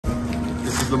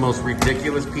the most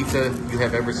ridiculous pizza you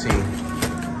have ever seen.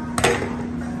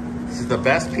 This is the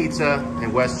best pizza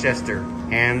in Westchester,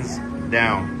 hands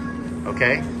down,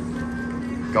 okay?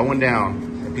 Going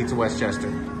down at Pizza Westchester.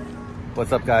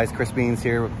 What's up guys, Chris Beans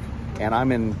here, and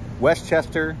I'm in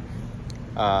Westchester,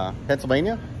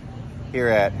 Pennsylvania, here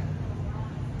at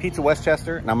Pizza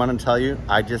Westchester, and I'm gonna tell you,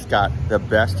 I just got the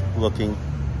best looking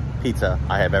pizza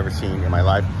I have ever seen in my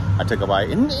life. I took a bite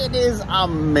and it is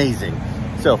amazing.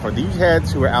 So for these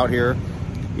heads who are out here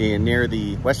near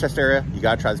the Westchester area, you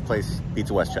gotta try this place,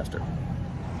 Pizza Westchester.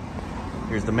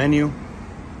 Here's the menu,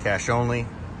 cash only.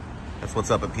 That's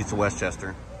what's up at Pizza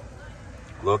Westchester.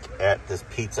 Look at this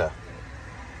pizza.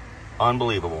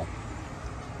 Unbelievable.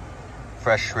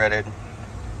 Fresh shredded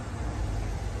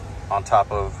on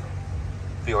top of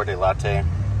Fiore latte,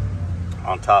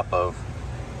 on top of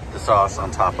the sauce, on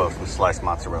top of some sliced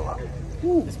mozzarella.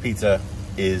 Ooh. This pizza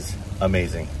is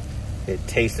amazing. It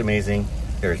tastes amazing.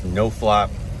 There's no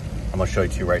flop. I'm gonna show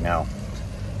it to you right now.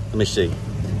 Let me see.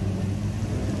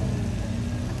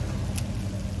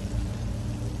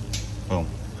 Boom.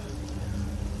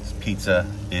 This pizza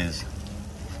is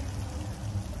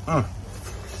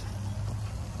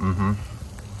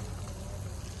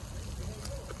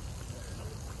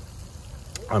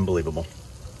unbelievable.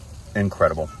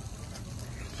 Incredible.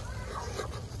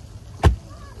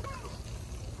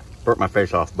 Burnt my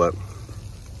face off, but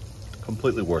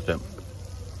completely worth it.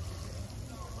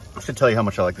 I should tell you how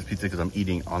much I like this pizza because I'm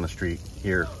eating on the street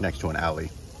here next to an alley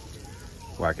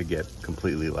where I could get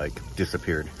completely like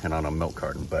disappeared and on a milk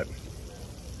carton, but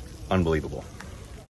unbelievable.